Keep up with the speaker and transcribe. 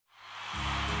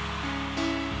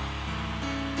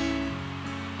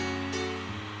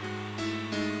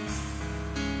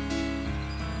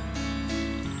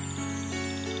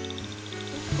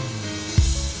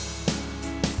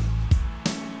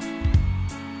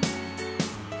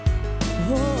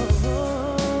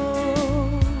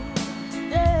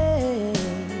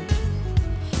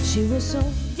so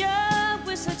young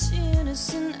with such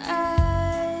innocent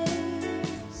eyes.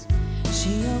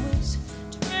 She always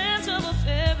dreamt of a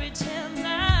fairy tale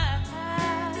life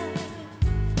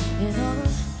and all the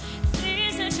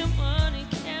things that your money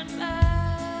can't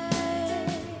buy.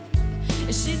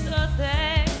 And she thought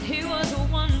that he was a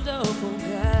wonderful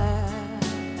guy.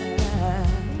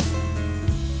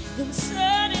 Then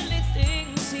suddenly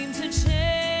things seemed to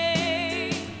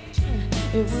change.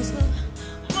 It was the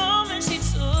moment she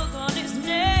took on his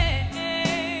name.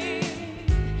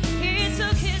 He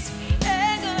took his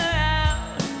anger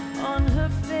out on her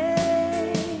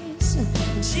face,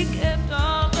 and she kept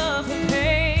all of her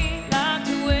pain locked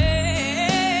away.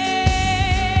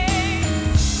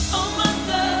 Oh, my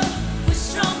love, we're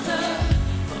stronger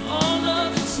for all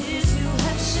of the tears you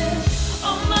have shed.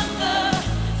 Oh, my love,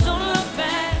 don't look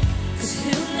back, 'cause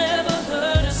he'll never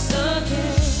hurt us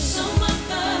again. So, my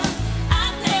love, I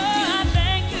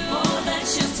thank you for all that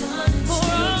you've done and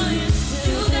still do.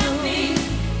 You got me,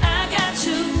 I got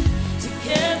you.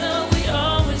 Together we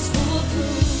always pull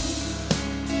through.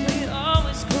 We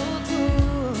always pull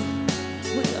through.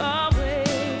 We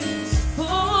always pull through.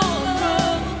 Oh, my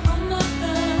love,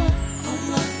 oh,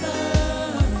 my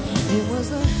love. It was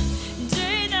the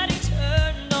day that he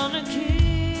turned on the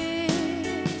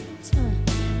kids,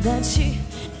 that she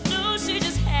knew she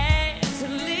just had to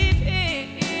leave him.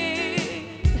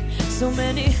 So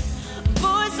many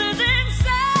voices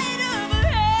inside of her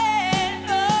head,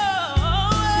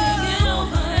 singing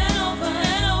over and over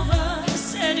and over,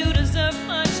 said you deserve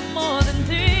much more than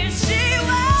this. She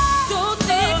was so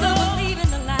sick of believing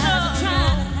the lies of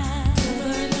trying to hide,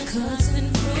 covering the cuts and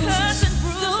bruises,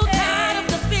 so tired of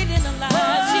the feeling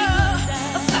alive. She could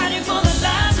die, fighting for the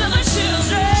lives of her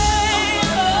children.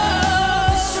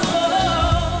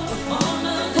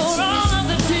 For all of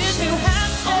the tears you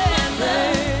have shed,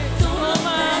 oh,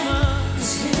 mama,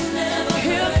 he'll never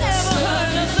hurt us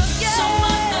again. So,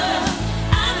 mother,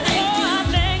 I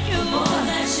thank you for all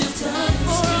that you've done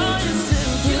for all you do.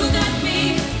 You got me,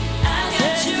 I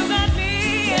got you, and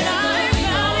I got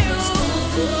you.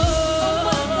 Oh,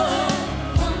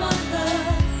 mother,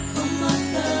 oh,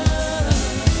 mother.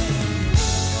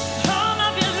 All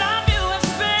of your love you have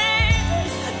spent,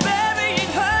 burying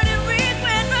hurt and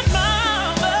regret, but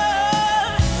mama,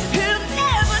 he'll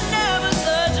never, never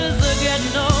touch us again,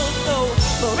 no, no.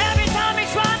 For every time he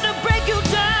tried to break you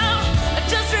down,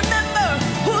 just remember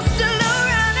who's still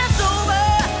around. It's over,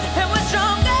 and we're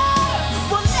stronger.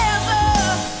 We'll never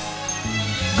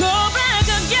go back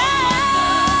again.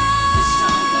 We're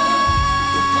stronger.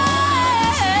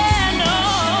 No, no.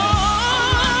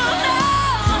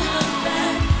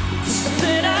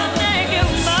 Said I thank you,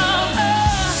 mama,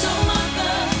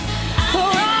 for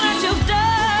all that you've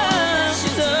done.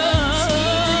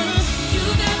 You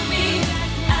got me,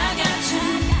 I got you.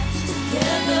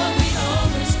 Together we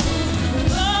always pull through.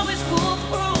 Always pull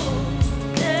through.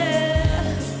 Yeah,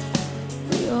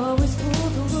 we always pull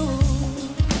through.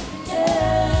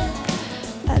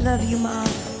 Yeah, I love you, Mom.